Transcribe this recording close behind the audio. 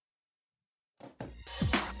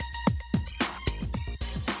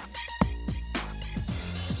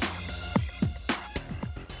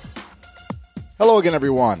Hello again,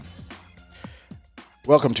 everyone.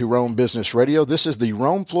 Welcome to Rome Business Radio. This is the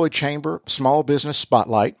Rome Floyd Chamber Small Business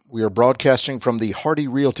Spotlight. We are broadcasting from the Hardy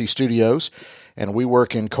Realty Studios, and we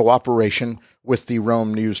work in cooperation with the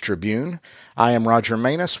Rome News Tribune. I am Roger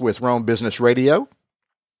Manus with Rome Business Radio.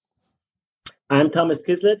 I'm Thomas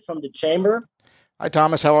Kislet from the Chamber. Hi,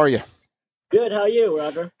 Thomas. How are you? Good. How are you,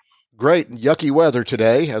 Roger? Great. Yucky weather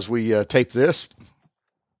today as we tape this.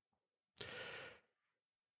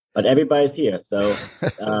 But everybody's here, so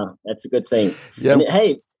that's a good thing. Yeah.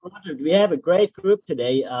 Hey, Roger, we have a great group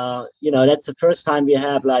today. That's the first time we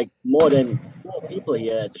have like more than 4 people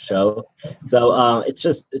here at the show. So it's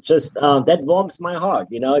just that warms my heart.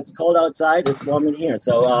 You know, it's cold outside, it's warm in here.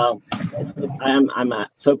 So I'm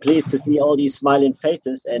so pleased to see all these smiling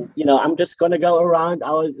faces. And I'm just gonna go around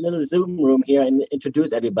our little Zoom room here and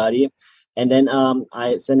introduce everybody. And then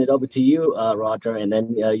I send it over to you, Roger, and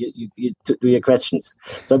then you do your questions.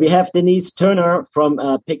 So we have Denise Turner from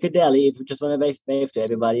Piccadilly. If you just want to wave to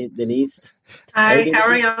everybody, Denise. Hi, how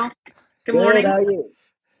are y'all? Good morning. How are you?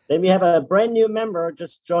 Then we have a brand new member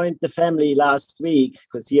just joined the family last week,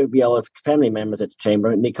 because here we are family members at the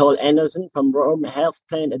Chamber. Nicole Anderson from Rome Health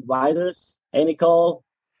Plan Advisors. Hey, Nicole.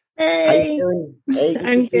 Hey. How you doing? Hey,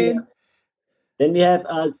 I'm good. Then we have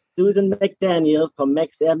Susan McDaniel from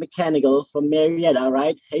Max Air Mechanical from Marietta,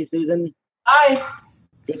 right? Hey, Susan. Hi.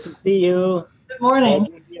 Good to see you. Good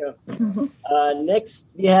morning.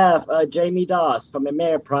 Next, we have Jamie Doss from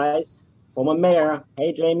Ameriprise, former mayor.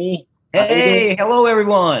 Hey, Jamie. Hey, hello,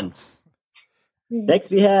 everyone. Next,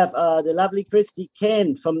 we have the lovely Christy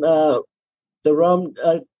Kent from the Rome.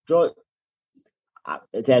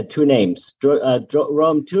 It had 2 names: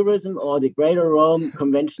 Rome Tourism or the Greater Rome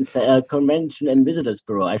Convention and Visitors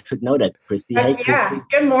Bureau. I should know that, Christy. Hey, Christy.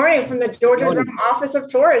 Good morning from the Georgia's Rome Office of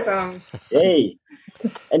Tourism. Hey,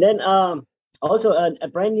 and then also a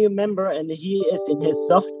brand new member, and he is in his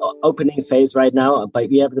soft opening phase right now. But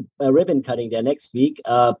we have the ribbon cutting there next week.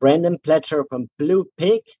 Brandon Pletcher from Blue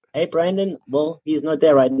Pig. Hey, Brandon. Well, he's not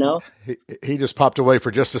there right now. He just popped away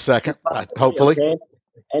for just a second. Hopefully. Okay.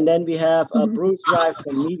 And then we have Bruce Rice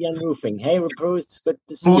from Median Roofing. Hey, Bruce, good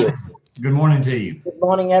to see you. Good morning to you. Good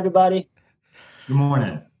morning, everybody. Good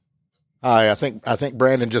morning. Hi, I think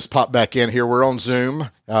Brandon just popped back in here. We're on Zoom.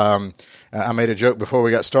 I made a joke before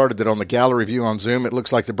we got started that on the gallery view on Zoom, it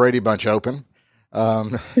looks like the Brady Bunch open,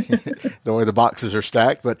 the way the boxes are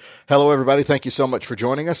stacked. But hello, everybody. Thank you so much for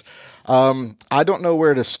joining us. I don't know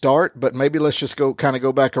where to start, but maybe let's just go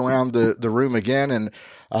back around the room again and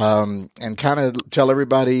kind of tell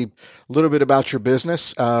everybody a little bit about your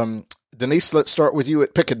business. Denise, let's start with you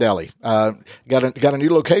at Piccadilly. Got a new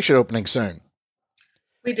location opening soon.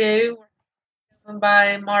 We do.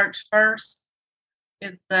 By March 1st.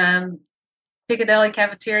 It's Piccadilly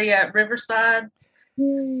Cafeteria at Riverside.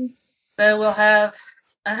 So we'll have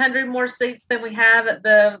 100 more seats than we have at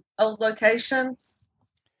the old location,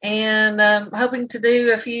 and hoping to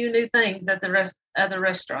do a few new things at the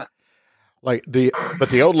restaurant. But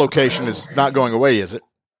the old location is not going away, is it?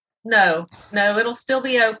 No, it'll still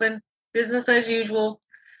be open, business as usual.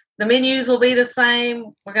 The menus will be the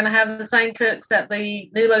same. We're going to have the same cooks at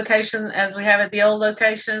the new location as we have at the old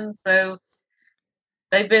location. So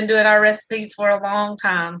they've been doing our recipes for a long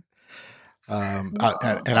time. And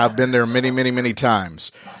I've been there many, many, many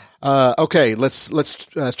times. Okay, let's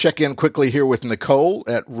check in quickly here with Nicole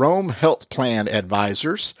at Rome Health Plan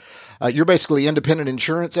Advisors. You're basically independent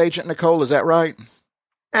insurance agent, Nicole. Is that right?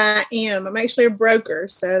 I am. I'm actually a broker,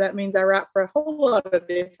 so that means I write for a whole lot of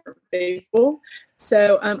different people.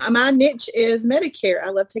 So my niche is Medicare. I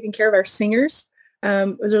love taking care of our seniors.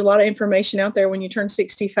 There's a lot of information out there when you turn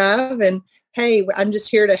 65, and hey, I'm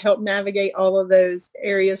just here to help navigate all of those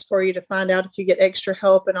areas for you to find out if you get extra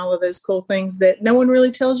help and all of those cool things that no one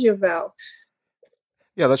really tells you about.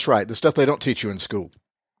 Yeah, that's right. The stuff they don't teach you in school.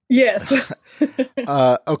 Yes.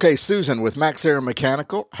 Okay, Susan with Max Air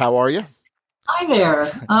Mechanical. How are you? Hi there.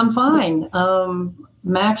 I'm fine.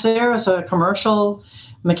 Max Air is a commercial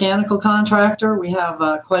mechanical contractor. We have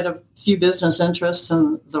quite a few business interests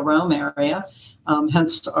in the Rome area,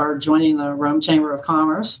 hence our joining the Rome Chamber of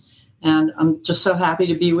Commerce. And I'm just so happy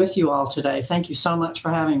to be with you all today. Thank you so much for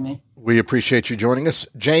having me. We appreciate you joining us.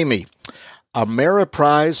 Jamie,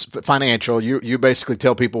 Ameriprise Financial, you basically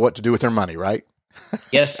tell people what to do with their money, right?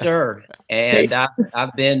 Yes, sir. And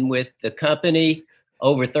I've been with the company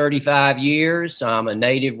over 35 years. I'm a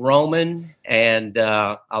native Roman, and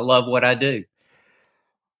I love what I do.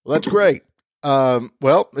 Well, that's great.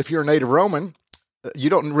 Well, if you're a native Roman, you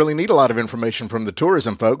don't really need a lot of information from the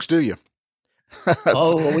tourism folks, do you?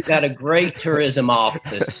 Oh, well, we got a great tourism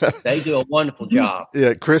office. They do a wonderful job.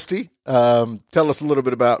 Yeah, Christy, tell us a little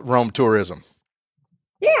bit about Rome Tourism.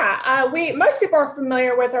 We most people are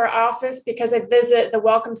familiar with our office because they visit the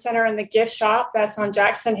Welcome Center and the gift shop that's on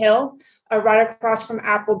Jackson Hill, right across from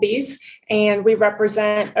Applebee's, and we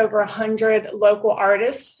represent over 100 local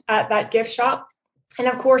artists at that gift shop. And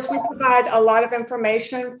of course, we provide a lot of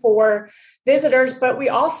information for visitors, but we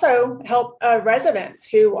also help residents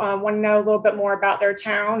who want to know a little bit more about their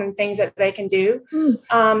town and things that they can do.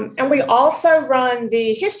 And we also run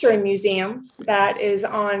the History Museum that is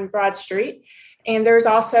on Broad Street. And there's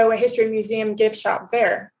also a History Museum gift shop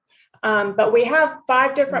there. But we have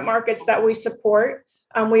 5 different markets that we support.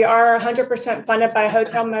 We are 100% funded by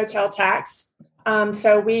hotel motel tax.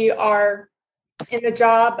 So we are in the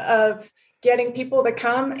job of getting people to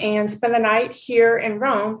come and spend the night here in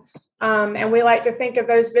Rome. And we like to think of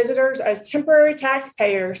those visitors as temporary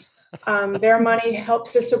taxpayers. Their money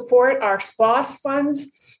helps to support our SPLOST funds.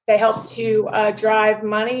 They help to drive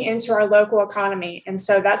money into our local economy. And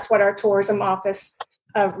so that's what our tourism office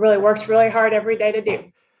really works really hard every day to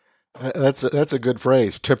do. That's a good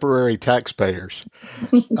phrase, temporary taxpayers.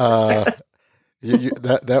 That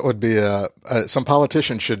would be some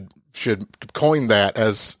politicians should coin that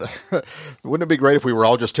as, wouldn't it be great if we were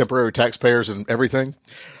all just temporary taxpayers and everything?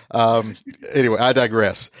 Anyway, I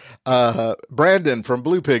digress. Brandon from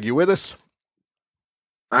Blue Pig, you with us?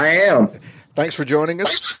 I am. Thanks for joining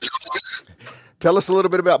us. Tell us a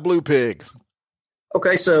little bit about Blue Pig.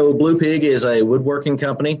 Okay, so Blue Pig is a woodworking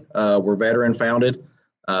company. We're veteran founded.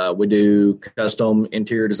 We do custom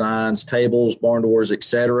interior designs, tables, barn doors,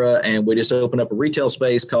 etc. And we just opened up a retail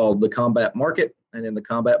space called the Combat Market. And in the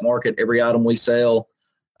Combat Market, every item we sell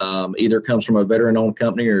either comes from a veteran-owned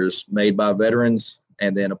company or is made by veterans.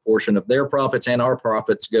 And then a portion of their profits and our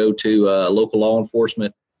profits go to local law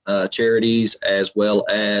enforcement, charities, as well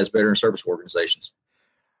as veteran service organizations.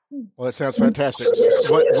 Well, that sounds fantastic.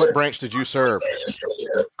 What branch did you serve?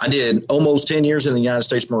 I did almost 10 years in the United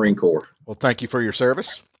States Marine Corps. Well, thank you for your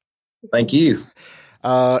service. Thank you.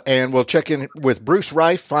 And we'll check in with Bruce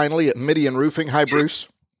Rife finally at Midian Roofing. Hi, Bruce.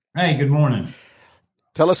 Hey, good morning.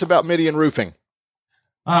 Tell us about Midian Roofing.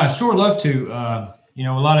 Sure, love to. A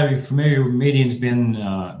lot of you are familiar with Midian's been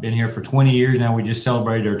here for 20 years now. We just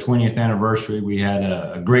celebrated our 20th anniversary. We had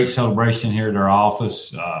a great celebration here at our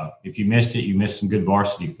office. If you missed it, you missed some good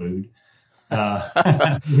varsity food.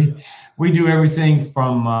 We do everything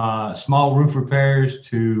from small roof repairs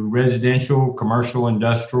to residential, commercial,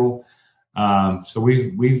 industrial. So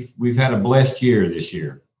we've had a blessed year this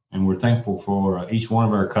year, and we're thankful for each one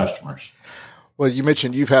of our customers. Well, you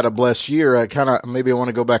mentioned you've had a blessed year. I want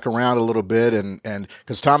to go back around a little bit, and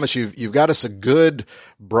because Thomas, you've got us a good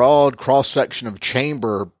broad cross section of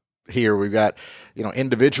chamber here. We've got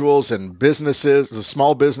individuals and businesses,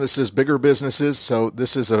 small businesses, bigger businesses. So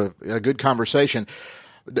this is a good conversation.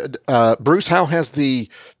 Bruce, how did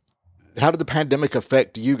the pandemic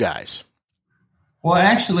affect you guys? Well,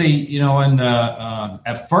 actually,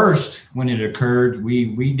 at first when it occurred,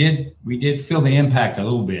 we did feel the impact a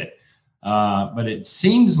little bit. But it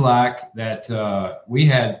seems like that we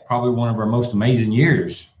had probably one of our most amazing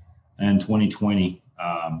years in 2020.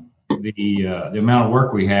 The amount of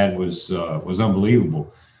work we had was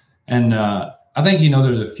unbelievable, and I think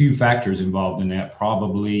there's a few factors involved in that.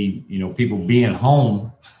 Probably people being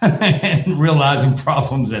home and realizing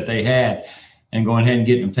problems that they had, and going ahead and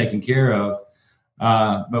getting them taken care of.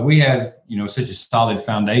 But we have such a solid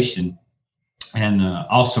foundation and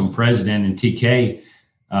awesome president in TK.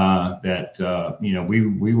 That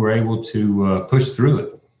we were able to push through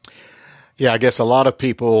it. Yeah, I guess a lot of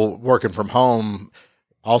people working from home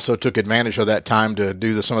also took advantage of that time to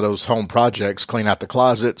do some of those home projects, clean out the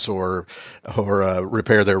closets or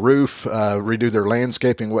repair their roof, redo their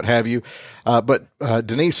landscaping, what have you. But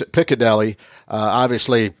Denise at Piccadilly,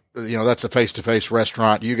 obviously, that's a face-to-face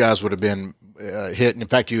restaurant. You guys would have been hit. In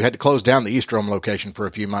fact, you had to close down the East Rome location for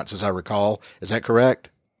a few months, as I recall. Is that correct?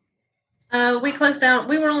 We closed down.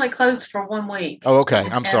 We were only closed for 1 week. Oh, okay.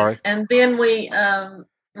 I'm sorry. And then we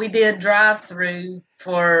did drive-through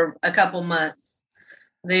for a couple months.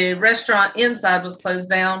 The restaurant inside was closed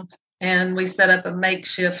down, and we set up a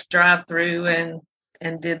makeshift drive-through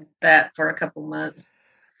and did that for a couple months.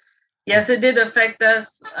 Yes, it did affect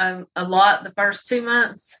us a lot the first 2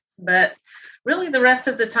 months, but really the rest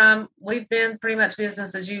of the time we've been pretty much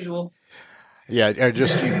business as usual. Yeah,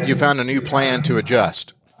 just you found a new plan to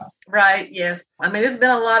adjust. Right. Yes. I mean, it's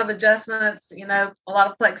been a lot of adjustments, a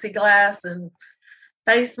lot of plexiglass and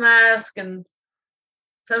face mask and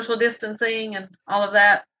social distancing and all of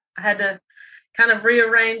that. I had to kind of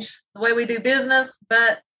rearrange the way we do business,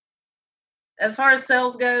 but as far as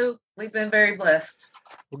sales go, we've been very blessed.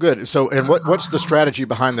 Well, good. So, and what's the strategy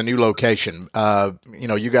behind the new location?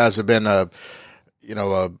 You guys have been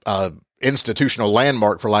a institutional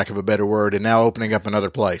landmark, for lack of a better word, and now opening up another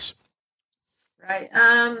place. Right.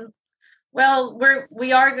 Well,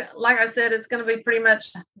 we are, like I said, it's going to be pretty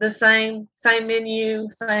much the same menu,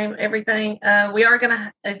 same everything. We are going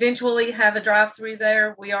to eventually have a drive-through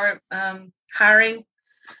there. We are hiring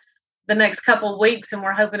the next couple of weeks, and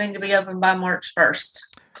we're hoping to be open by March 1st.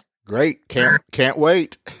 Great. Can't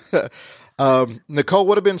wait. Nicole,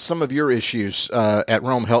 what have been some of your issues at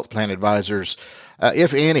Rome Health Plan Advisors,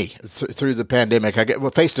 if any, through the pandemic?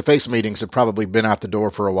 Face-to-face meetings have probably been out the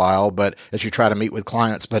door for a while, but as you try to meet with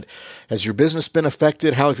clients, but has your business been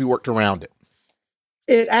affected? How have you worked around it?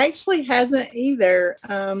 It actually hasn't either.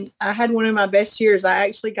 I had one of my best years. I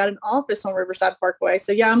actually got an office on Riverside Parkway.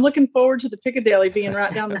 So yeah, I'm looking forward to the Piccadilly being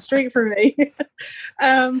right down the street for me.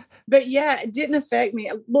 But yeah, it didn't affect me.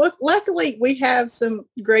 Look, luckily we have some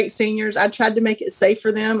great seniors. I tried to make it safe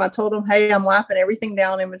for them. I told them, hey, I'm wiping everything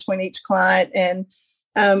down in between each client. And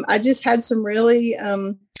I just had some really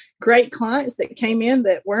great clients that came in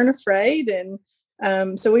that weren't afraid. And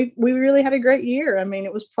so we really had a great year. I mean,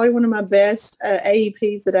 it was probably one of my best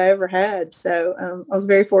AEPs that I ever had. So I was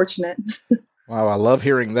very fortunate. Wow. I love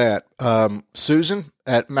hearing that. Susan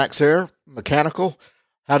at Maxair Mechanical,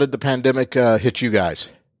 how did the pandemic hit you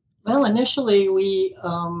guys? Well, initially we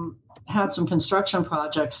had some construction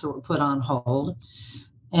projects that were put on hold,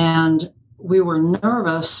 and we were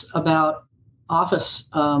nervous about office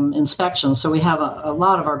inspections. So we have a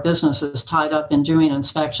lot of our businesses tied up in doing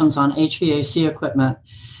inspections on HVAC equipment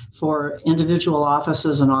for individual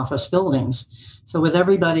offices and office buildings. So with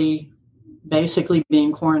everybody basically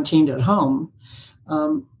being quarantined at home,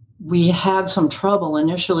 we had some trouble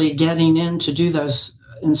initially getting in to do those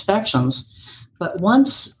inspections. But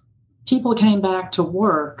once people came back to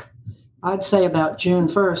work, I'd say about June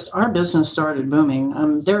 1st, our business started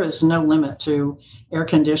booming. There is no limit to air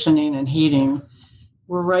conditioning and heating.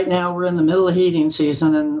 We're in the middle of heating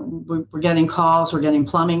season, and we're getting calls. We're getting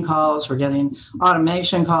plumbing calls. We're getting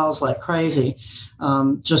automation calls like crazy.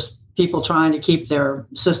 Just people trying to keep their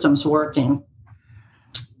systems working.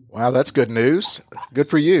 Wow, that's good news. Good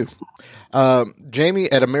for you.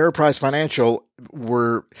 Jamie, at Ameriprise Financial,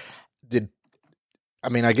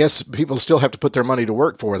 I guess people still have to put their money to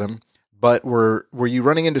work for them. But were you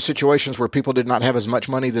running into situations where people did not have as much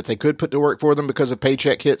money that they could put to work for them because of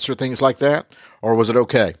paycheck hits or things like that? Or was it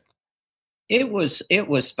okay? It was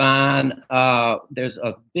fine. There's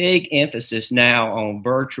a big emphasis now on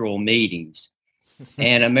virtual meetings.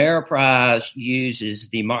 And Ameriprise uses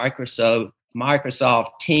the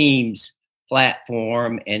Microsoft Teams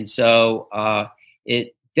platform. And so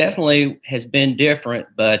it definitely has been different,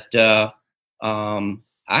 but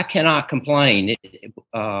I cannot complain.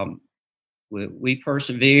 We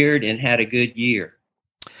persevered and had a good year.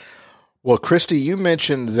 Well, Christy, you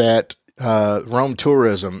mentioned that Rome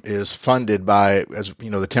Tourism is funded by,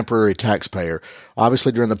 the temporary taxpayer.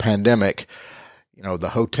 Obviously, during the pandemic, the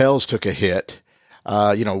hotels took a hit.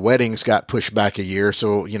 Weddings got pushed back a year.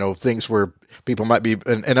 So, things where people might be,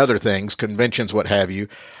 and other things, conventions, what have you.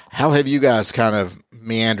 How have you guys kind of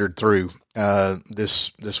meandered through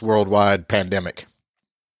this worldwide pandemic?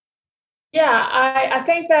 Yeah, I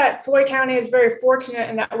think that Floyd County is very fortunate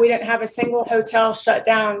in that we didn't have a single hotel shut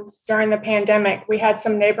down during the pandemic. We had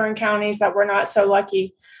some neighboring counties that were not so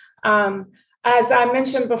lucky. As I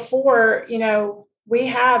mentioned before, we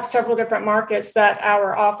have several different markets that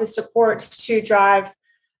our office supports to drive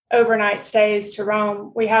overnight stays to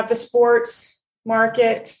Rome. We have the sports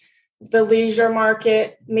market, the leisure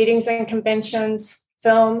market, meetings and conventions,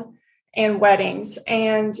 film, and weddings.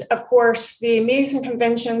 And of course, the meetings and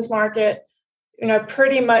conventions market,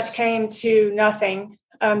 pretty much came to nothing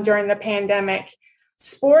during the pandemic.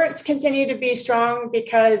 Sports continue to be strong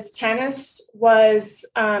because tennis was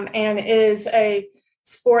and is a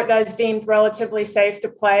sport that is deemed relatively safe to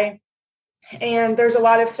play. And there's a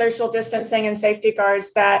lot of social distancing and safety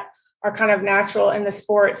guards that are kind of natural in the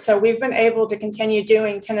sport. So we've been able to continue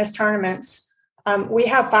doing tennis tournaments. We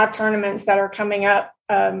have 5 tournaments that are coming up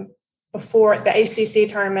before the ACC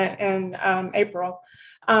tournament in April.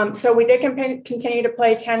 So we did continue to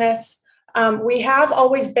play tennis. We have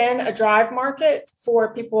always been a drive market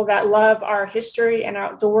for people that love our history and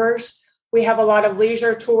outdoors. We have a lot of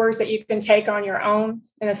leisure tours that you can take on your own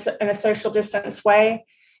in a social distance way.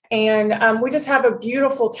 And we just have a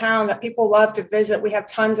beautiful town that people love to visit. We have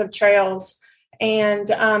tons of trails. And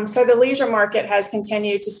so the leisure market has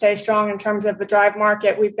continued to stay strong in terms of the drive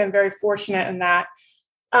market. We've been very fortunate in that.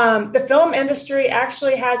 The film industry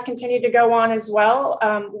actually has continued to go on as well.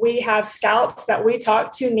 We have scouts that we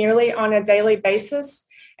talk to nearly on a daily basis.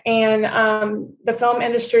 And the film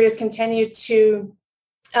industry has continued to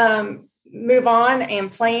move on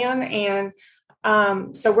and plan. And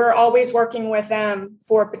so we're always working with them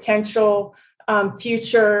for potential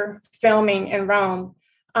future filming in Rome.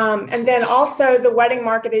 And then also the wedding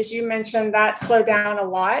market, as you mentioned, that slowed down a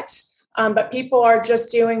lot. But people are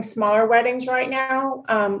just doing smaller weddings right now.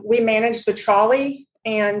 We manage the trolley,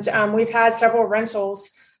 and we've had several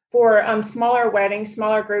rentals for smaller weddings,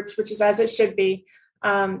 smaller groups, which is as it should be.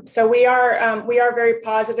 So we are very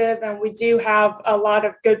positive, and we do have a lot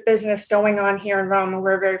of good business going on here in Rome, and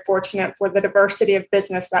we're very fortunate for the diversity of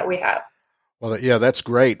business that we have. Well, yeah, that's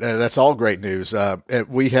great. That's all great news.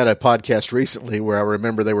 We had a podcast recently where I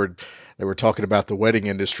remember they were talking about the wedding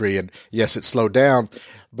industry, and yes, it slowed down,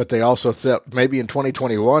 but they also thought maybe in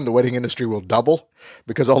 2021 the wedding industry will double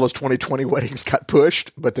because all those 2020 weddings got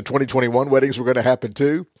pushed, but the 2021 weddings were going to happen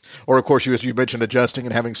too. Or, of course, as you mentioned, adjusting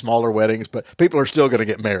and having smaller weddings, but people are still going to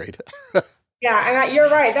get married. Yeah, and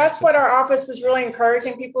you're right. That's what our office was really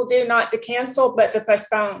encouraging people to do, not to cancel, but to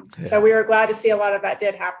postpone. Yeah. So we were glad to see a lot of that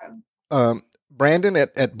did happen. Brandon,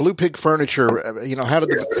 at Blue Pig Furniture, how did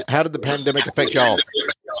the pandemic affect y'all?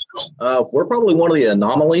 We're probably one of the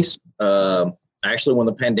anomalies. Actually, when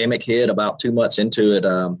the pandemic hit, about 2 months into it,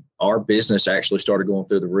 our business actually started going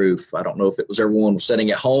through the roof. I don't know if it was everyone was sitting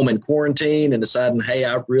at home in quarantine and deciding, hey,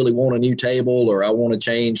 I really want a new table, or I want to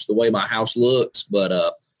change the way my house looks. But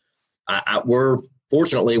we're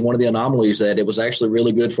fortunately one of the anomalies that it was actually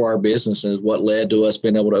really good for our business, and is what led to us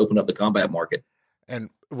being able to open up the combat market. And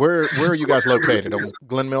where are you guys located? On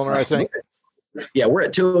Glen Milner, I think? Yeah, we're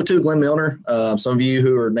at 202 Glen Milner. Some of you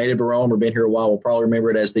who are native to Rome or been here a while will probably remember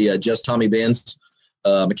it as the Just Tommy Benz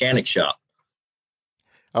mechanic shop,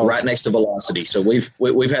 right next to Velocity. So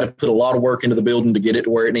we've had to put a lot of work into the building to get it to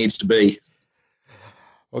where it needs to be.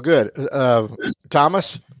 Well, good.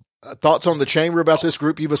 Thomas, thoughts on the chamber about this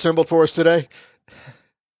group you've assembled for us today?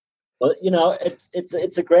 Well,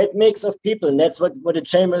 it's a great mix of people, and that's what the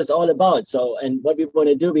chamber is all about. So, and what we want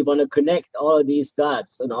to do, we want to connect all of these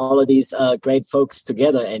dots and all of these great folks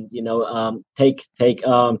together, and take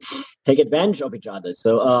advantage of each other.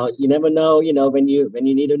 So you never know, when you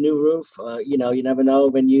need a new roof, you never know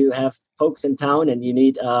when you have folks in town and you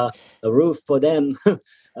need a roof for them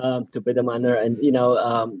to put them under, and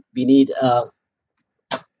we need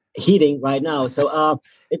heating right now. So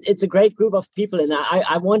it's a great group of people, and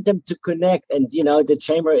I want them to connect. And the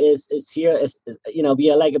chamber is here as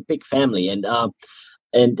we are like a big family, and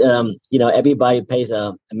everybody pays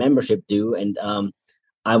a membership due, and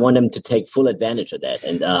I want them to take full advantage of that.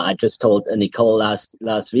 And I just told Nicole last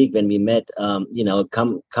week when we met,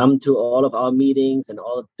 come to all of our meetings and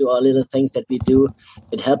do all little things that we do.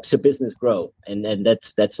 It helps your business grow, and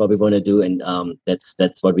that's what we want to do, and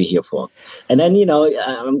that's what we're here for. And then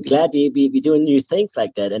I'm glad we doing new things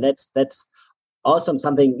like that, and that's awesome.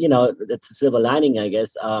 Something that's a silver lining, I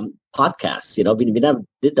guess. Podcasts, we never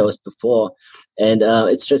did those before, and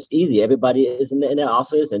it's just easy. Everybody is in their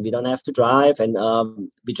office, and we don't have to drive, and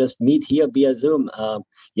we just meet here via Zoom.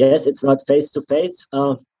 Yes, it's not face to face,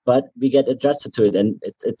 but we get adjusted to it, and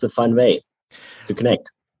it's a fun way to connect.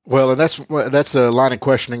 Well, and that's a line of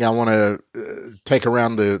questioning I want to take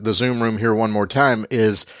around the Zoom room here one more time.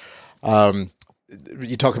 Is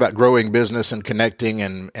you talk about growing business and connecting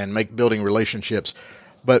and building relationships,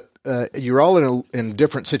 but you're all in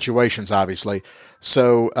different situations, obviously.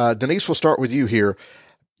 So Denise, we'll start with you here.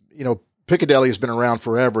 Piccadilly has been around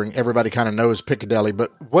forever, and everybody kind of knows Piccadilly.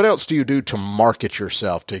 But what else do you do to market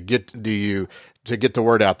yourself? To get the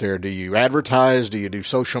word out there? Do you advertise? Do you do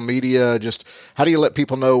social media? Just how do you let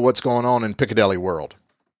people know what's going on in Piccadilly world?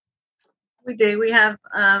 We do. We have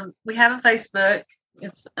a Facebook.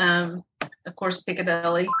 It's of course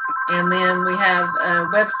Piccadilly, and then we have a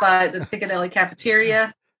website that's Piccadilly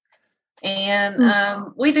Cafeteria,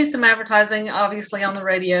 and we do some advertising, obviously on the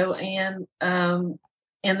radio and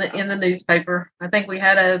in the newspaper. I think we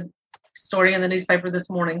had a story in the newspaper this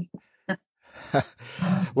morning.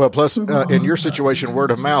 Well, plus in your situation, word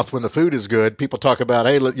of mouth. When the food is good, people talk about,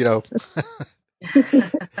 hey,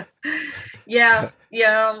 Yeah.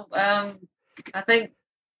 I think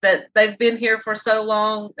that they've been here for so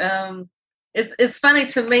long. It's funny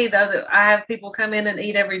to me though that I have people come in and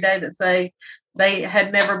eat every day that say they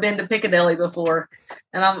had never been to Piccadilly before,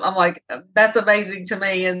 and I'm like, that's amazing to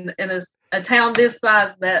me. And in a town this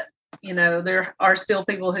size, that there are still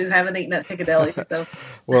people who haven't eaten at Piccadilly. So,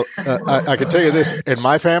 well, I can tell you this: in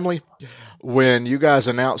my family, when you guys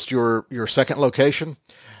announced your second location,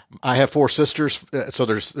 I have 4 sisters, so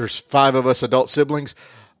there's 5 of us adult siblings.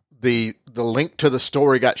 The link to the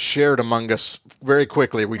story got shared among us very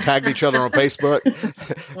quickly. We tagged each other on Facebook.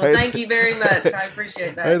 Well, thank you very much. I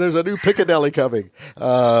appreciate that. Hey, there's a new Piccadilly coming.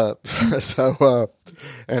 So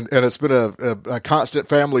and it's been a constant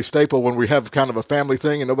family staple when we have kind of a family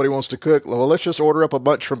thing and nobody wants to cook. Well, let's just order up a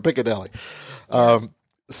bunch from Piccadilly. Okay,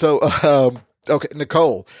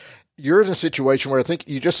 Nicole, you're in a situation where I think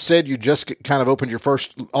you just said you just kind of opened your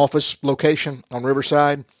first office location on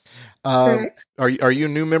Riverside. Correct. Are you a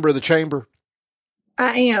new member of the chamber?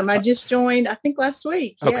 I am. I just joined, I think, last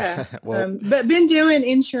week. Okay. Yeah. Well, but been doing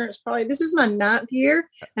insurance probably, this is my 9th year.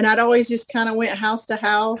 And I'd always just kind of went house to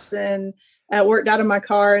house and worked out of my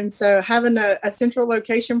car. And so having a central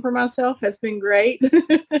location for myself has been great.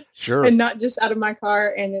 Sure. And not just out of my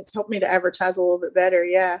car. And it's helped me to advertise a little bit better.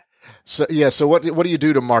 Yeah. So what do you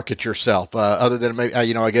do to market yourself? Other than maybe,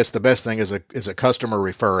 I guess the best thing is a customer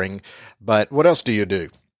referring, but what else do you do?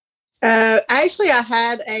 Actually, I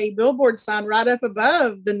had a billboard sign right up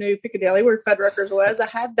above the new Piccadilly where Fuddruckers was. I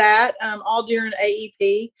had that all during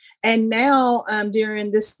AEP. And now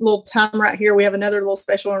during this little time right here, we have another little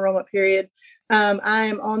special enrollment period. I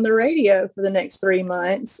am on the radio for the next 3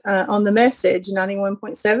 months on the Message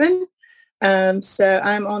 91.7. So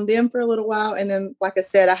I'm on them for a little while. And then, like I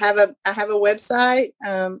said, I have a website.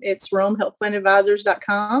 It's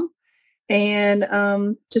RomeHealthPlanAdvisors.com.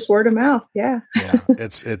 And just word of mouth. Yeah. Yeah.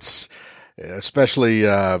 It's especially,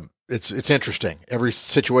 it's interesting. Every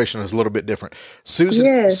situation is a little bit different. Susan,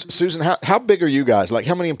 Yes. Susan, how big are you guys? Like,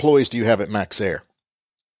 how many employees do you have at Max Air?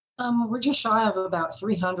 We're just shy of about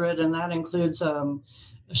 300, and that includes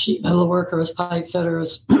sheet metal workers, pipe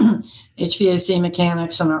fitters, HVAC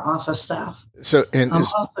mechanics, and our office staff. So,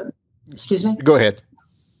 Excuse me? Go ahead.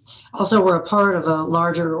 Also, we're a part of a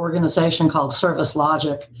larger organization called Service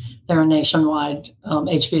Logic. They're a nationwide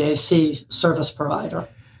HVAC service provider.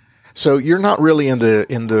 So you're not really in the,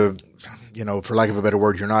 for lack of a better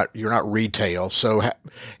word, you're not retail. So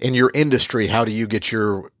in your industry, how do you get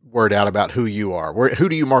your word out about who you are? Who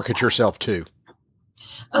do you market yourself to?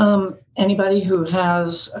 Anybody who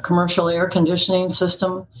has a commercial air conditioning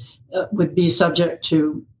system would be subject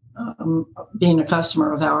to being a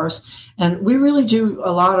customer of ours. And we really do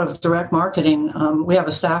a lot of direct marketing. We have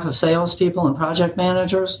a staff of salespeople and project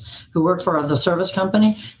managers who work for the service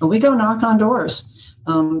company, and we go knock on doors.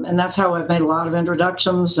 And that's how I've made a lot of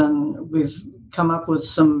introductions, and we've come up with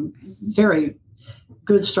some very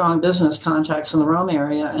good, strong business contacts in the Rome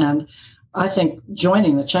area. And I think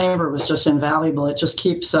joining the chamber was just invaluable. It just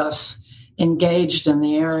keeps us engaged in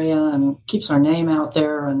the area and keeps our name out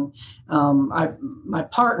there. And my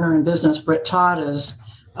partner in business, Britt Todd, is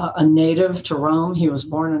a native to Rome. He was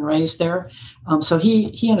born and raised there. So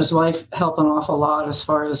he and his wife help an awful lot as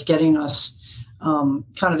far as getting us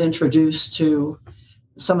kind of introduced to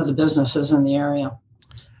some of the businesses in the area.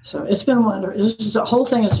 So it's been wonderful. The whole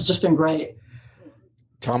thing has just been great.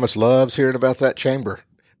 Thomas loves hearing about that chamber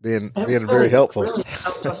being very helpful. It really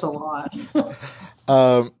helped us a lot.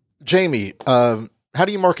 Jamie, how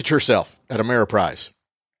do you market yourself at Ameriprise?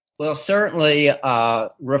 Well, certainly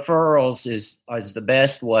referrals is the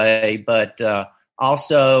best way, but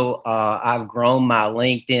also I've grown my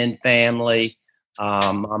LinkedIn family.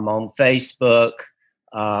 I'm on Facebook.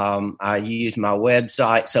 I use my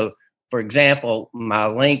website. So, for example, my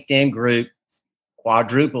LinkedIn group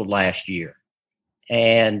quadrupled last year,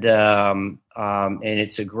 and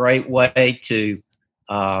it's a great way to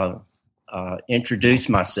introduce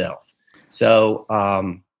myself. So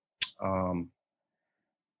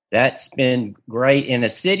that's been great. In a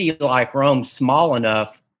city like Rome, small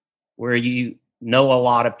enough where you know a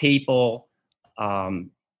lot of people,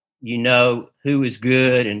 you know who is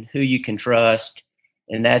good and who you can trust,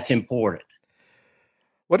 and that's important.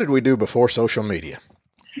 What did we do before social media?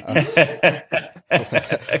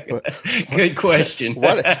 Good question.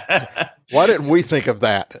 Why didn't we think of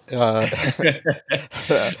that?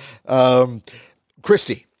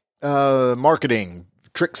 Christy, marketing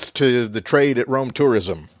tricks to the trade at Rome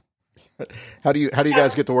Tourism. How do you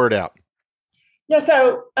guys get the word out? Yeah,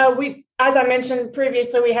 so we, as I mentioned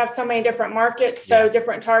previously, we have so many different markets, so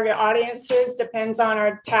different target audiences, depends on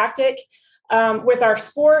our tactic. With our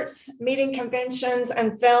sports, meeting, conventions,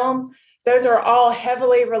 and film, those are all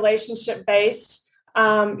heavily relationship based.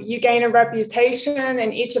 You gain a reputation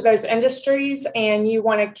in each of those industries, and you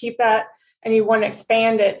want to keep that and you want to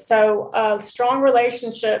expand it. So strong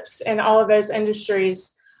relationships in all of those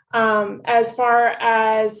industries. As far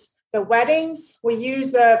as the weddings, we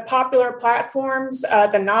use the popular platforms,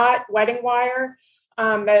 the Knot, Wedding Wire,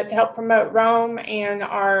 to help promote Rome and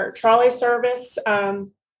our trolley service.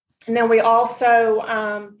 And then we also,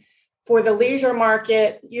 for the leisure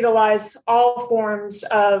market, utilize all forms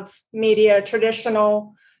of media,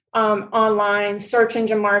 traditional, online, search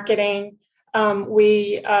engine marketing.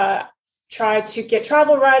 We try to get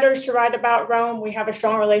travel writers to write about Rome. We have a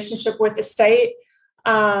strong relationship with the state.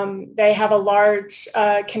 They have a large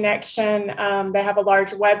connection. They have a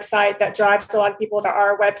large website that drives a lot of people to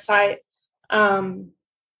our website.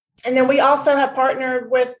 And then we also have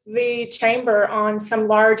partnered with the chamber on some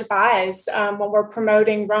large buys when we're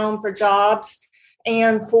promoting Rome for jobs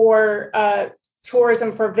and for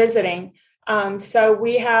tourism for visiting. So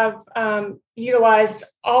we have utilized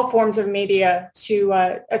all forms of media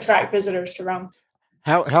to attract visitors to Rome.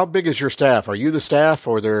 How big is your staff? Are you the staff,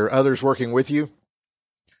 or are there others working with you?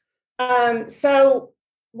 So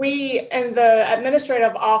we, in the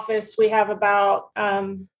administrative office, we have about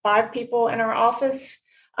 5 people in our office.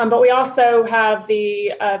 But we also have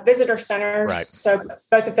the visitor centers. Right. So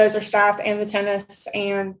both of those are staffed, and the tennis.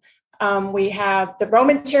 And we have the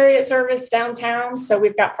Roman Chariot service downtown. So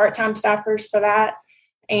we've got part-time staffers for that.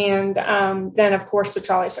 And then, of course, the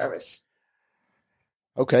trolley service.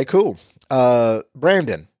 Okay, cool.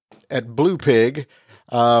 Brandon, at Blue Pig,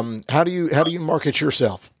 how do you market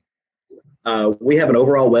yourself? We have an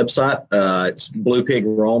overall website. It's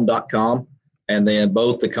bluepigrome.com. And then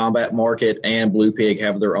both the Combat Market and Blue Pig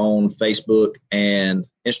have their own Facebook and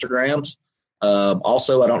Instagrams.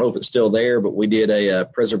 Also, I don't know if it's still there, but we did a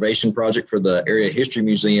preservation project for the Area History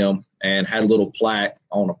Museum and had a little plaque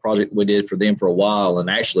on a project we did for them for a while. And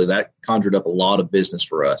actually that conjured up a lot of business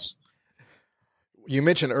for us. You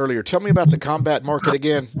mentioned earlier, tell me about the Combat Market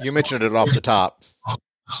again. You mentioned it off the top.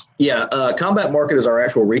 Yeah, Combat Market is our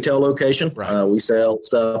actual retail location. Right. We sell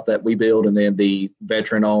stuff that we build, and then the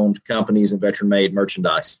veteran-owned companies and veteran-made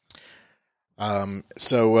merchandise. And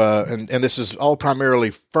this is all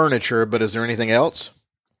primarily furniture, but is there anything else?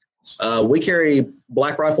 We carry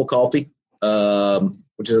Black Rifle Coffee,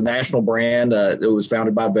 which is a national brand. It was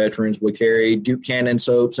founded by veterans. We carry Duke Cannon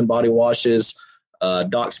soaps and body washes,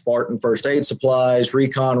 Doc Spartan first aid supplies,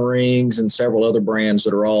 Recon rings, and several other brands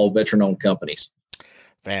that are all veteran-owned companies.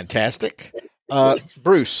 Fantastic.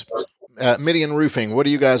 Bruce, Midian Roofing, what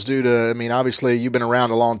do you guys do obviously you've been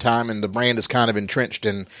around a long time and the brand is kind of entrenched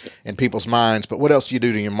in people's minds, but what else do you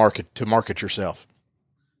do to market yourself?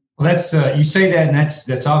 Well, that's, you say that, and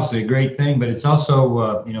that's obviously a great thing, but it's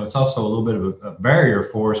also, it's also a little bit of a barrier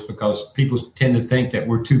for us because people tend to think that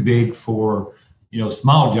we're too big for,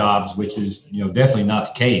 small jobs, which is, definitely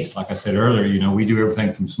not the case. Like I said earlier, we do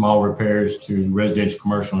everything from small repairs to residential,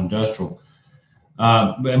 commercial, industrial.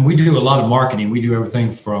 And we do a lot of marketing. We do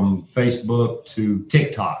everything from Facebook to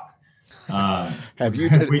TikTok.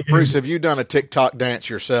 Bruce, have you done a TikTok dance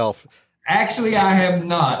yourself? Actually, I have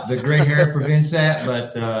not. The gray hair prevents that,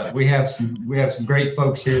 but we have some great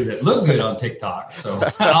folks here that look good on TikTok. So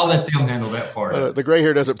I'll let them handle that part. The gray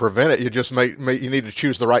hair doesn't prevent it. You just you need to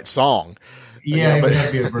choose the right song. Yeah, but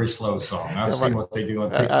that'd be a very slow song. I've seen what they do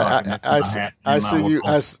on TikTok. I see you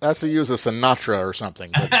as a Sinatra or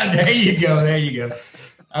something. There you go.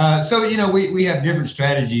 So we have different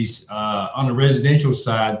strategies on the residential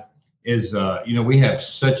side. We have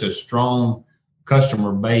such a strong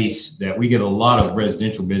customer base that we get a lot of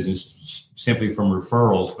residential business simply from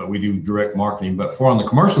referrals, but we do direct marketing. But on the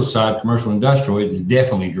commercial side, commercial industrial, it's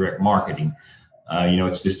definitely direct marketing.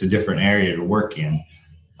 It's just a different area to work in.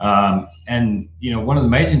 And one of the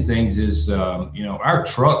amazing things is, our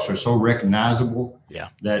trucks are so recognizable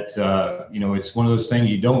that, it's one of those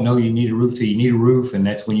things you don't know you need a roof till you need a roof. And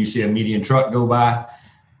that's when you see a median truck go by.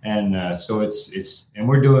 And so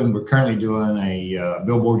we're currently doing a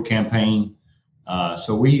billboard campaign.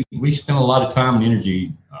 So we spend a lot of time and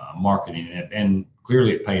energy marketing it, and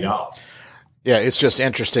clearly it paid off. Yeah, it's just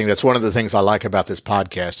interesting. That's one of the things I like about this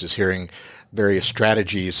podcast is hearing various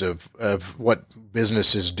strategies of what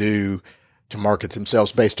businesses do to market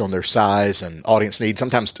themselves based on their size and audience needs.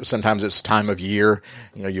 Sometimes it's time of year.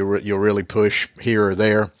 You'll really push here or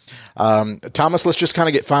there. Thomas, let's just kind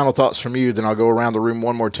of get final thoughts from you. Then I'll go around the room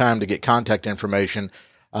one more time to get contact information.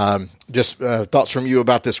 Just thoughts from you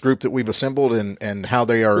about this group that we've assembled and how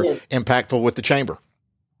they are impactful with the chamber.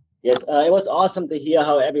 Yes, it was awesome to hear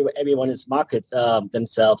how everyone is market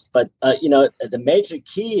themselves. But the major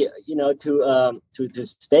key, to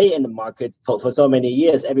stay in the market for so many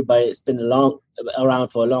years, everybody's been around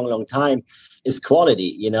for a long time, is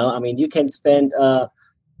quality. You can spend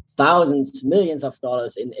thousands, millions of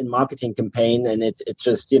dollars in marketing campaign, and it's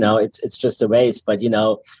just it's just a waste. But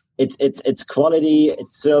it's quality,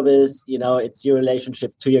 it's service, it's your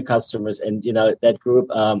relationship to your customers, and that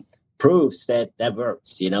group proves that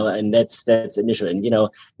works, and that's initial. And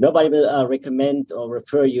nobody will recommend or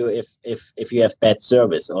refer you if you have bad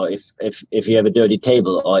service, or if you have a dirty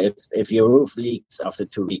table, or if your roof leaks after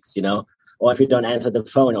 2 weeks, or if you don't answer the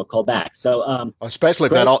phone or call back. So especially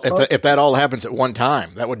if that all happens at one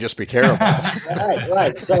time, that would just be terrible.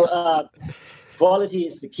 Right. So quality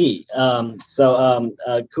is the key. So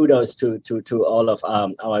kudos to all of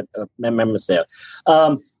our members there.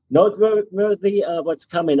 Noteworthy what's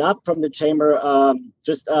coming up from the chamber.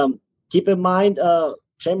 Just keep in mind,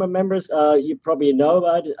 chamber members, you probably know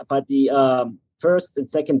about the first and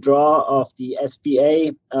second draw of the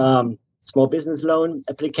SBA small business loan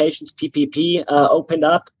applications, PPP, opened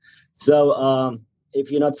up. So if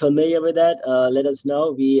you're not familiar with that, let us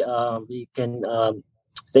know. We can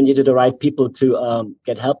send you to the right people to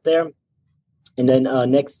get help there. And then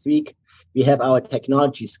next week, we have our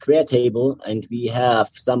technology square table, and we have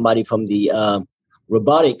somebody from the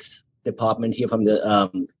robotics department here from the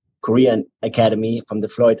Korean Academy, from the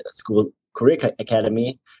Floyd School Career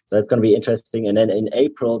Academy. So it's going to be interesting. And then in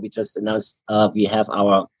April, we just announced we have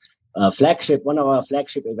our one of our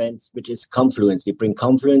flagship events, which is Confluence. We bring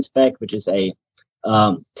Confluence back, which is a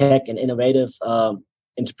tech and innovative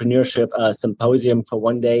entrepreneurship symposium for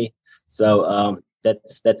one day. So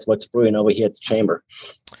that's what's brewing over here at the chamber.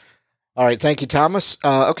 All right. Thank you, Thomas.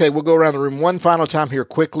 Okay. We'll go around the room one final time here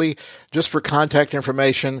quickly, just for contact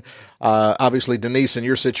information. Obviously, Denise, in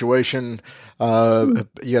your situation,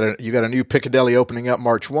 you got a new Piccadilly opening up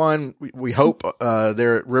March 1. We hope,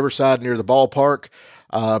 they're at Riverside near the ballpark.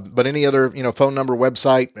 But any other, phone number,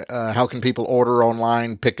 website, how can people order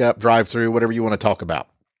online, pick up, drive through, whatever you want to talk about?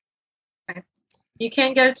 Okay. You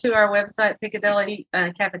can go to our website,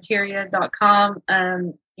 piccadillycafeteria.com.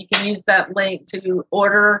 You can use that link to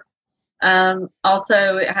order.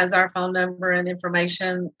 Also, it has our phone number and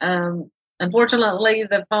information. Unfortunately,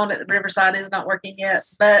 the phone at Riverside is not working yet,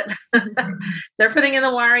 but they're putting in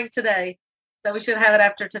the wiring today. So we should have it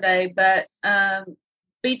after today. But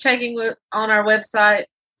be checking on our website.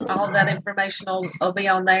 All of that information will be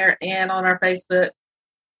on there and on our Facebook.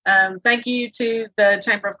 Thank you to the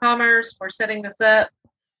Chamber of Commerce for setting this up.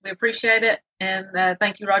 We appreciate it. And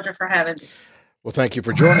thank you, Roger, for having me. Well, thank you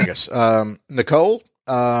for joining us. Nicole,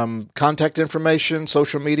 contact information,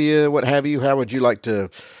 social media, what have you. How would you like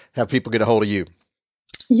to have people get a hold of you?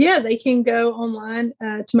 Yeah, they can go online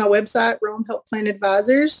to my website,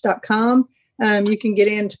 RomeHealthPlanAdvisors.com. You can get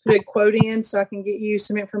in to put a quote in so I can get you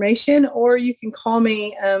some information, or you can call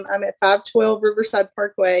me. I'm at 512 Riverside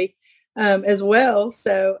Parkway as well.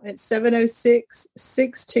 So it's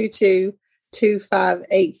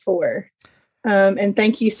 706-622-2584. And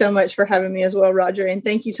thank you so much for having me as well, Roger. And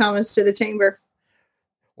thank you, Thomas, to the chamber.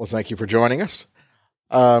 Well, thank you for joining us.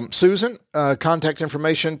 Susan, contact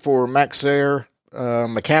information for Maxair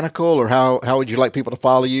Mechanical, or how would you like people to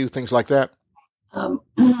follow you, things like that?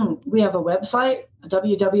 We have a website,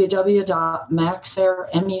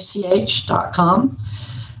 www.maxairmech.com.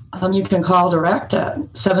 You can call direct at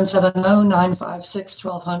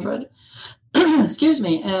 770-956-1200. Excuse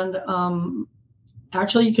me. And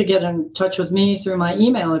actually, you could get in touch with me through my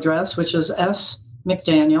email address, which is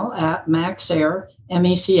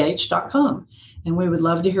smcdaniel@maxairmech.com. And we would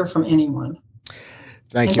love to hear from anyone.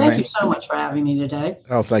 Thank you so much for having me today.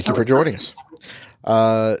 Oh, thank you for joining us.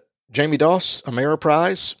 Jamie Doss,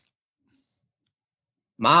 Ameriprise.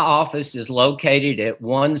 My office is located at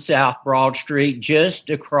 1 South Broad Street, just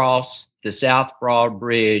across the South Broad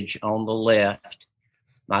Bridge on the left.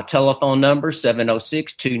 My telephone number,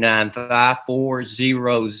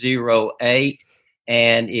 706-295-4008.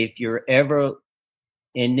 And if you're ever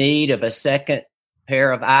in need of a second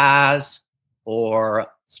pair of eyes or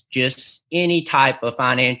just any type of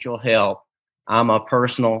financial help, I'm a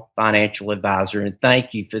personal financial advisor, and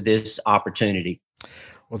thank you for this opportunity.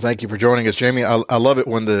 Well, thank you for joining us, Jamie. I love it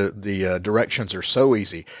when the directions are so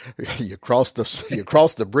easy. You cross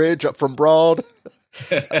the bridge up from Broad.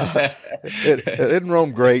 Isn't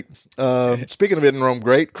Rome great? Speaking of Isn't Rome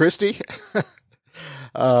great, Christy,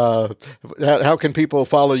 how can people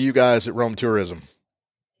follow you guys at Rome Tourism?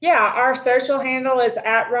 Yeah, our social handle is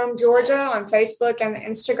at Rome Georgia on Facebook and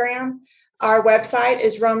Instagram. Our website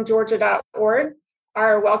is romegeorgia.org.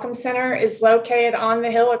 Our Welcome Center is located on the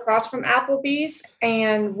hill across from Applebee's,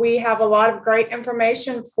 and we have a lot of great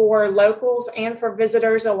information for locals and for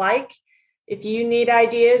visitors alike. If you need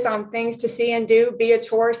ideas on things to see and do, be a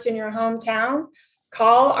tourist in your hometown,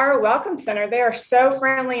 call our Welcome Center. They are so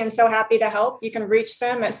friendly and so happy to help. You can reach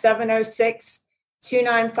them at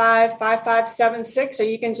 706-295-5576, or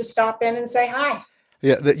you can just stop in and say hi.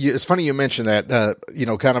 Yeah, it's funny you mentioned that,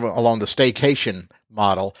 kind of along the staycation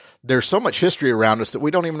model. There's so much history around us that we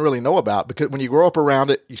don't even really know about, because when you grow up around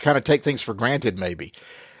it, you kind of take things for granted maybe.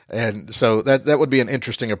 And so that would be an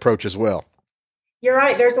interesting approach as well. You're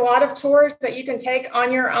right. There's a lot of tours that you can take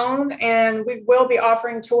on your own, and we will be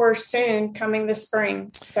offering tours soon coming this spring.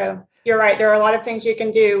 So you're right. There are a lot of things you can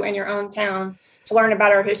do in your own town to learn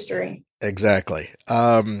about our history. Exactly.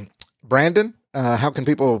 Brandon, how can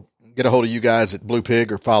people get a hold of you guys at Blue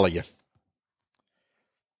Pig or follow you?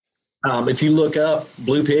 If you look up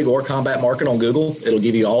Blue Pig or Combat Market on Google, it'll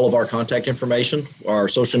give you all of our contact information. Our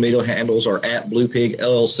social media handles are at Blue Pig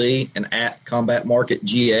LLC and at Combat Market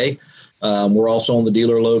GA. We're also on the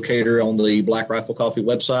dealer locator on the Black Rifle Coffee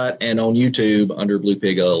website and on YouTube under Blue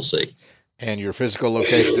Pig LLC. And your physical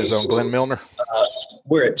location is on Glen Milner?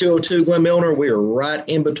 We're at 202 Glen Milner. We are right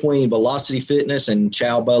in between Velocity Fitness and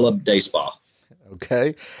Chow Bella Day Spa.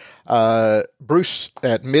 Okay. Bruce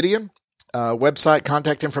at Midian. Website,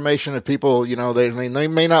 contact information. If people, they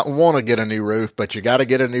may not want to get a new roof, but you got to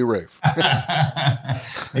get a new roof.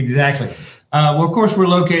 Exactly. Well, of course, we're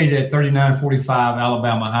located at 3945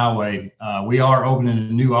 Alabama Highway. We are opening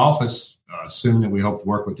a new office soon that we hope to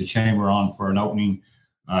work with the chamber on for an opening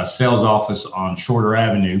sales office on Shorter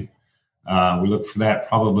Avenue. We look for that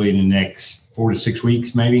probably in the next 4 to 6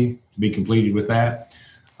 weeks, maybe, to be completed with that.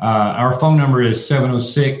 Our phone number is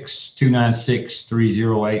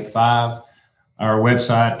 706-296-3085. Our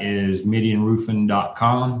website is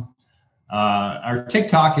midianroofing.com. Our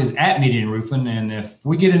TikTok is at Midian Roofing, and if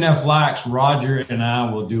we get enough likes, Roger and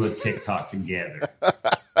I will do a TikTok together.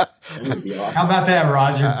 How about that,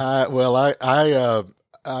 Roger?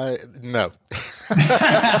 No.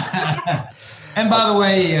 And by the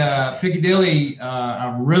way, Piccadilly,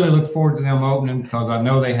 I really look forward to them opening because I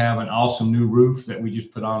know they have an awesome new roof that we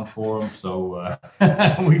just put on for them. So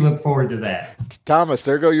we look forward to that. Thomas,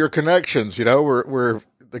 there go your connections. We're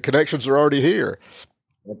the connections are already here.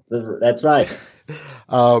 That's right.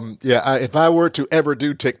 If I were to ever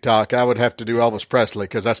do TikTok, I would have to do Elvis Presley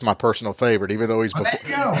because that's my personal favorite. Even though he's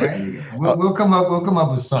there you go. We'll come up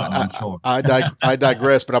with something. I'm sure. I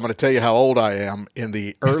digress, but I'm going to tell you how old I am. In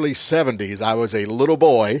the early '70s, I was a little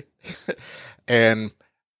boy, and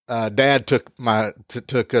Dad took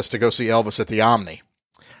us to go see Elvis at the Omni.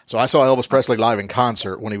 So I saw Elvis Presley live in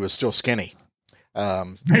concert when he was still skinny.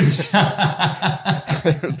 Burning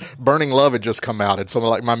Love had just come out, and so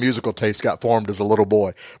my musical taste got formed as a little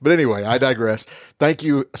boy. But anyway, I digress. Thank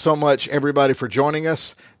you so much, everybody, for joining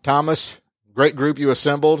us. Thomas, great group you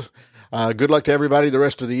assembled. Good luck to everybody the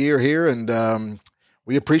rest of the year here, and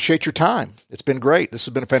we appreciate your time. It's been great. This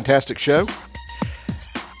has been a fantastic show.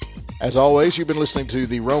 As always, you've been listening to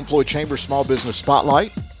the Rome Floyd Chamber Small Business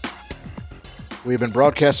Spotlight. We have been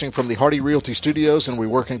broadcasting from the Hardy Realty Studios, and we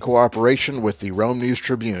work in cooperation with the Rome News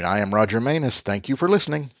Tribune. I am Roger Manus. Thank you for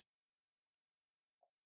listening.